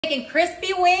Making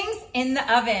crispy wings in the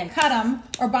oven. Cut them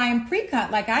or buy them pre-cut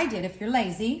like I did if you're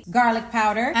lazy. Garlic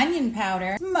powder, onion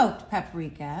powder, smoked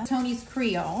paprika, Tony's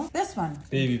Creole. This one.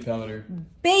 Baby powder.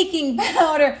 Baking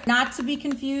powder. Not to be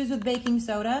confused with baking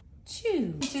soda.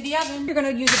 Chew. To the oven. You're gonna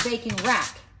use a baking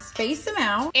rack. Space them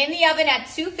out. In the oven at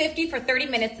 250 for 30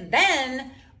 minutes.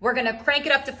 Then we're gonna crank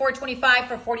it up to 425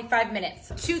 for 45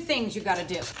 minutes. Two things you gotta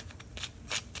do.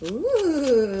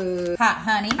 Ooh. Hot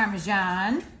honey,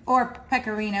 Parmesan, or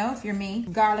pecorino if you're me.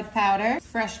 Garlic powder,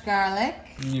 fresh garlic.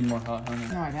 You need more hot honey.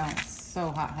 No, I don't. It's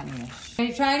so hot honey-ish. Ready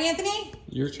to try it, Anthony?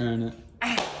 You're trying it.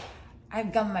 I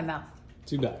have gum in my mouth.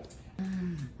 Too bad.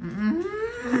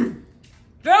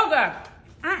 So good.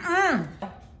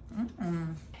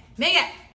 Make it.